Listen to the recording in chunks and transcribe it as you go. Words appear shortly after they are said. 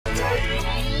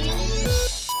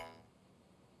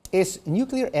Is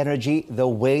nuclear energy the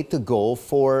way to go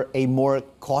for a more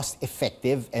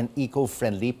cost-effective and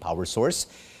eco-friendly power source?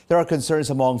 There are concerns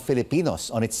among Filipinos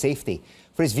on its safety.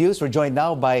 For his views, we're joined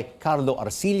now by Carlo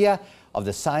Arcilla of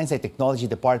the Science and Technology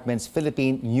Department's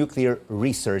Philippine Nuclear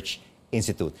Research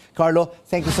Institute. Carlo,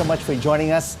 thank you so much for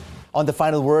joining us. On The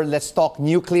Final Word, let's talk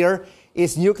nuclear.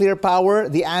 Is nuclear power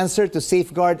the answer to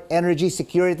safeguard energy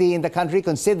security in the country,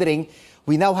 considering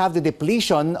we now have the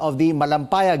depletion of the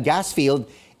Malampaya gas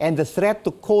field and the threat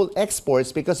to coal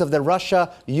exports because of the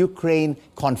Russia-Ukraine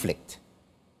conflict?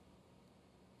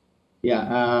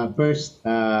 Yeah, first,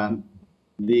 the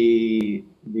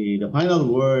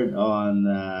final word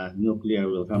on nuclear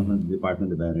will come from the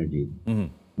Department of Energy.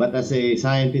 But as a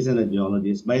scientist and a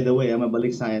geologist, by the way, I'm a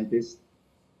balik scientist.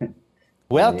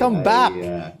 Welcome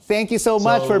back. Thank you so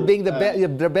much for being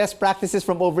the best practices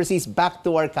from overseas back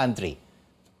to our country.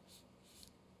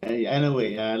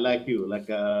 Anyway, like you, like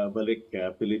balik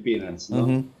Filipinas.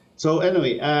 No? So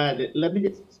anyway, let me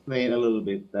just explain a little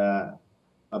bit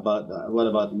about what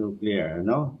about nuclear.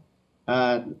 No,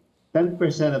 10%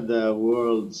 of the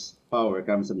world's power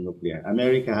comes from nuclear.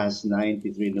 America has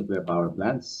 93 nuclear power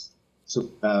plants, so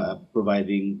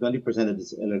providing 20% of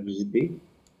its electricity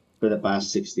for the past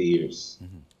 60 years.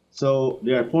 So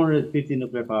there are 450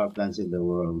 nuclear power plants in the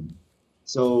world.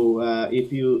 So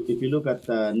if you look at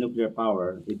nuclear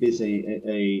power, it is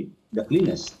the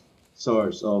cleanest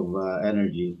source of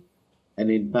energy,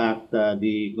 and in fact,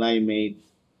 the climate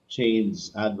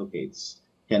change advocates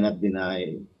cannot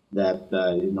deny that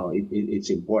its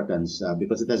importance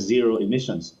because it has zero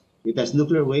emissions. It has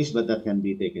nuclear waste, but that can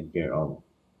be taken care of.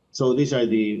 So these are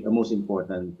the most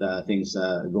important things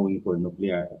going for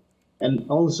nuclear. And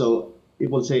also,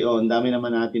 people say, oh, ang dami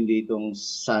naman natin ditong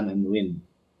sun and wind.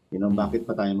 Bakit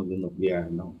pa tayo mag-nuclear?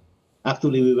 No?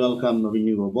 Actually, we welcome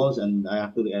renewables, and I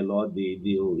laud the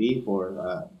DOE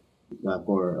for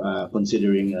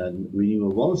considering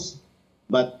renewables.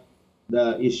 But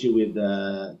the issue with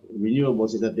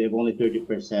renewables is that they have only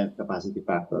 30% capacity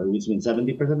factor, which means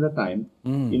 70% of the time,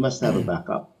 you must have a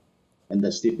backup. And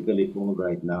that's typically coal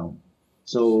right now.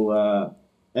 So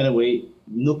anyway,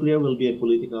 nuclear will be a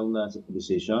political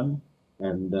decision.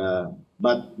 And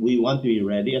but we want to be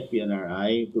ready at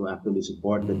PNRI to actually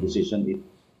support the decision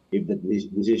if the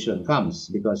decision comes,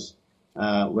 because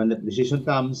when the decision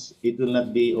comes, it will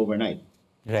not be overnight.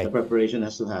 Right. The preparation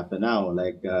has to happen now,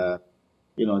 like the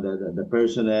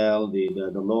personnel,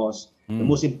 the laws. The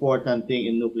most important thing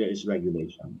in nuclear is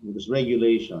regulation, because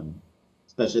regulation,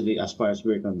 especially as far as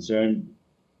we're concerned,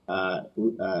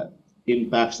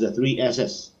 impacts the 3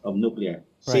 S's of nuclear.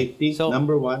 Right. Safety,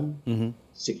 number 1.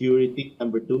 Security,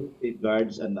 number 2,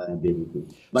 safeguards, and liability.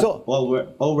 But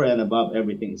over and above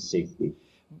everything is safety.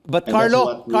 But and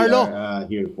Carlo, we are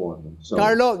here for. So,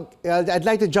 Carlo, I'd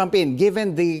like to jump in.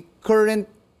 Given the current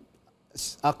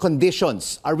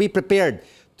conditions, are we prepared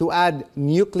to add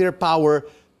nuclear power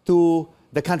to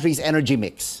the country's energy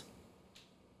mix?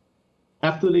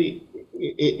 Actually,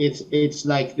 it's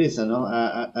like this.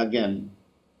 Again,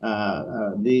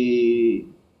 the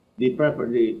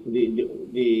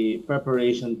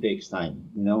preparation takes time.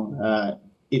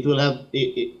 It will have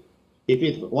if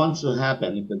it wants to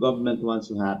happen. If the government wants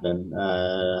to happen,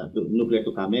 nuclear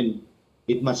to come in,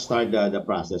 it must start the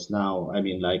process now. I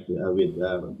mean, like with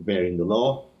preparing the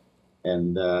law,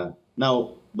 and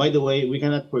now, by the way, we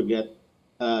cannot forget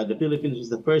the Philippines was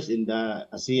the first in the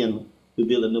ASEAN to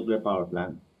build a nuclear power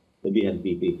plant, the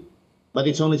BNPP, but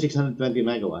it's only 620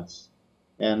 megawatts,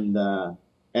 and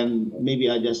maybe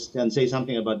I just can say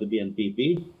something about the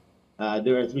BNPP.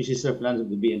 There are 3 sister plants of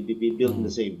the BNPP built at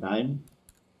the same time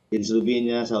in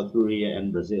Slovenia, South Korea,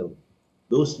 and Brazil.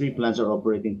 Those 3 plants are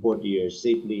operating 40 years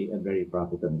safely and very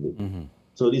profitably.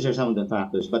 So these are some of the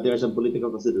factors, but there are some political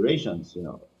considerations,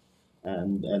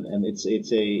 and it's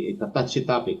a touchy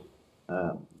topic.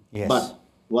 Yes. But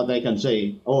what I can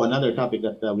say, another topic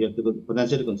that we have to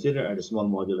potentially consider are the small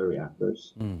modular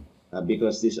reactors,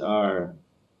 because these are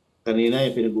kanina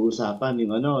yung pinag-uusapan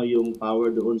yung power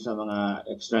doon sa mga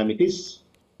extremities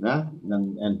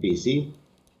ng NPC.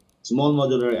 Small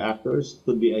modular reactors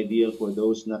could be ideal for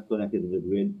those not connected to the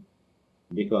grid,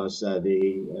 because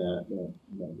they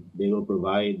will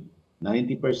provide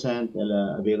 90%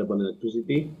 available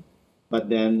electricity, but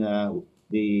then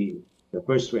the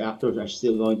first reactors are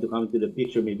still going to come to the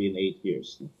picture maybe in 8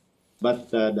 years. But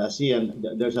the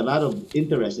ASEAN, there's a lot of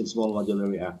interest in small modular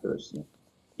reactors.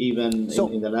 Even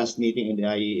in the last meeting in the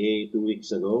IEA 2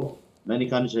 weeks ago, many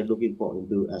countries are looking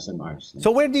into SMRs. So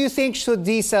where do you think should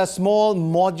these small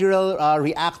modular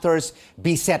reactors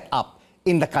be set up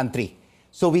in the country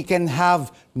so we can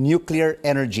have nuclear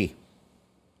energy?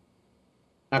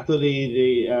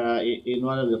 Actually, in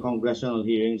one of the congressional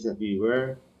hearings that we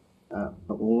were,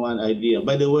 one idea.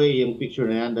 By the way, yung picture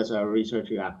na yan, that's our research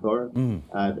reactor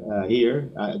here.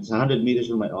 It's 100 meters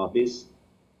from my office.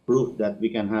 Proof that we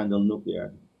can handle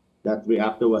nuclear. That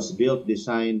reactor was built,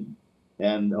 designed,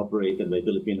 and operated by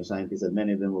Filipino scientists, and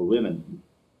many of them were women.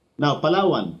 Now,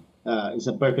 Palawan is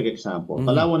a perfect example.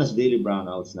 Palawan has daily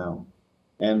brownouts now.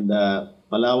 And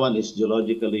Palawan is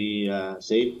geologically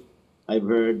safe. I've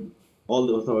heard all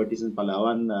the authorities in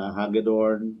Palawan,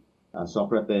 Hagedorn,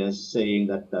 Socrates, saying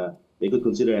that they could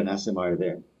consider an SMR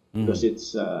there. Because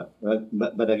it's,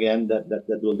 but again,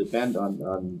 that will depend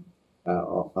on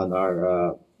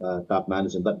our top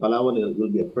management. But Palawan will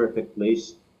be a perfect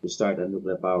place to start a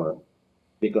nuclear power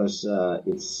because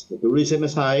the tourism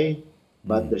is high,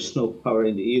 but there's no power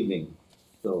in the evening.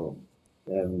 So,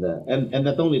 and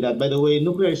not only that, by the way,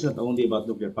 nuclear is not only about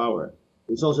nuclear power.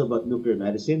 It's also about nuclear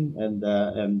medicine, and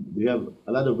we have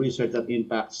a lot of research that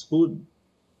impacts food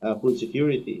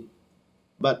security.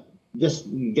 But just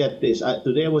get this.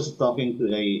 Today I was talking to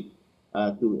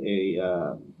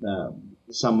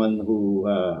someone who,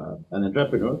 an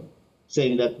entrepreneur,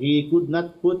 saying that he could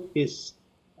not put his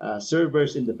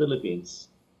servers in the Philippines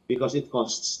because it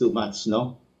costs too much,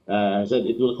 no? Said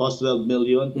it will cost 12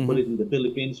 million to put it in the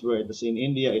Philippines, where it was in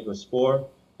India, it was 4,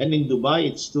 and in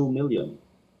Dubai, it's 2 million.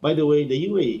 By the way, the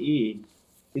UAE,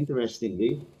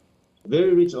 interestingly,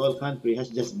 very rich oil country, has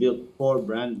just built 4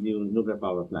 brand new nuclear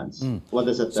power plants. What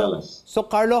does that tell us? So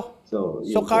Carlo,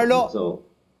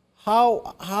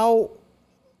 how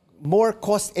more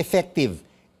cost effective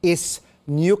is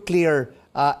nuclear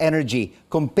energy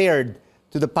compared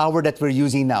to the power that we're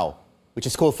using now, which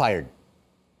is coal-fired?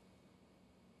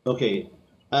 Okay,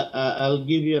 I'll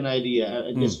give you an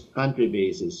idea, just country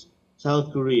basis.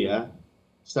 South Korea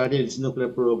started its nuclear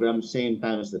program same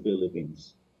time as the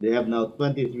Philippines. They have now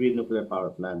 23 nuclear power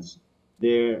plants.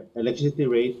 Their electricity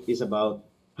rate is about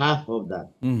half of that.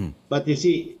 But you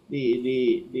see,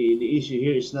 the issue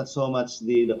here is not so much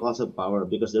the cost of power,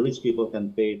 because the rich people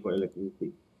can pay for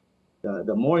electricity.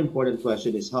 The more important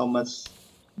question is how much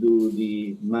do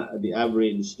the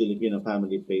average Filipino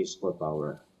family pays for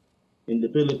power. In the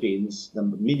Philippines, the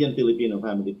median Filipino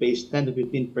family pays 10 to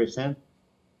 15%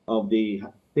 of the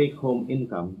take-home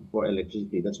income for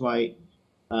electricity. That's why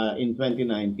in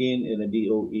 2019, in a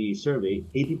DOE survey,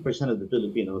 80% of the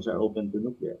Filipinos are open to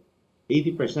nuclear.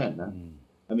 80%. Huh?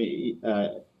 I mean,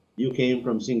 you came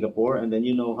from Singapore, and then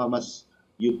you know how much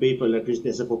you pay for electricity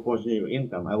as a proportion of your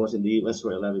income. I was in the US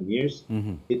for 11 years.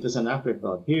 It was an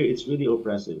afterthought. Here, it's really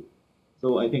oppressive.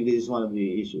 So I think this is one of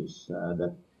the issues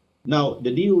that. Now, the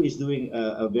DOE is doing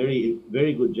a very,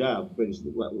 very good job. For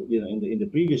instance, you know, in the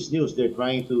previous news, they're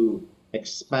trying to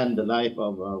expand the life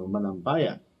of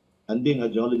Manampaya. And being a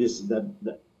geologist,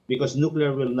 because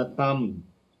nuclear will not come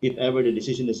if ever the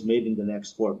decision is made in the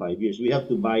next 4 or 5 years. We have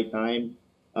to buy time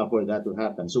for that to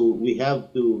happen. So we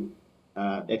have to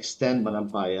extend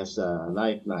Manampaya's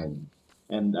lifeline.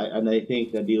 And I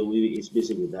think the DOE is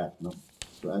busy with that. No?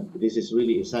 So, this is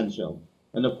really essential.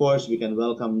 And of course, we can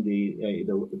welcome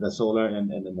the solar and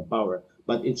the power.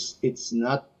 But it's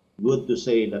not good to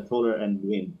say that solar and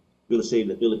wind will save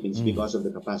the Philippines because of the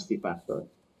capacity factor.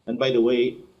 And by the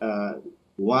way,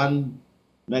 1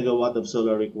 megawatt of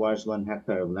solar requires 1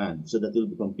 hectare of land, so that will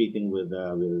be competing with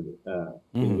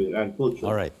agriculture.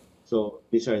 All right. So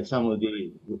these are some of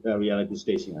the realities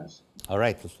facing us. All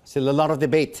right. Still a lot of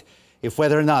debate if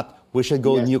whether or not we should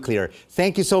go nuclear.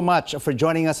 Thank you so much for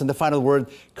joining us on The Final Word,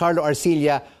 Carlo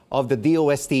Arcilla of the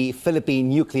DOST Philippine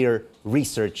Nuclear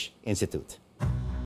Research Institute.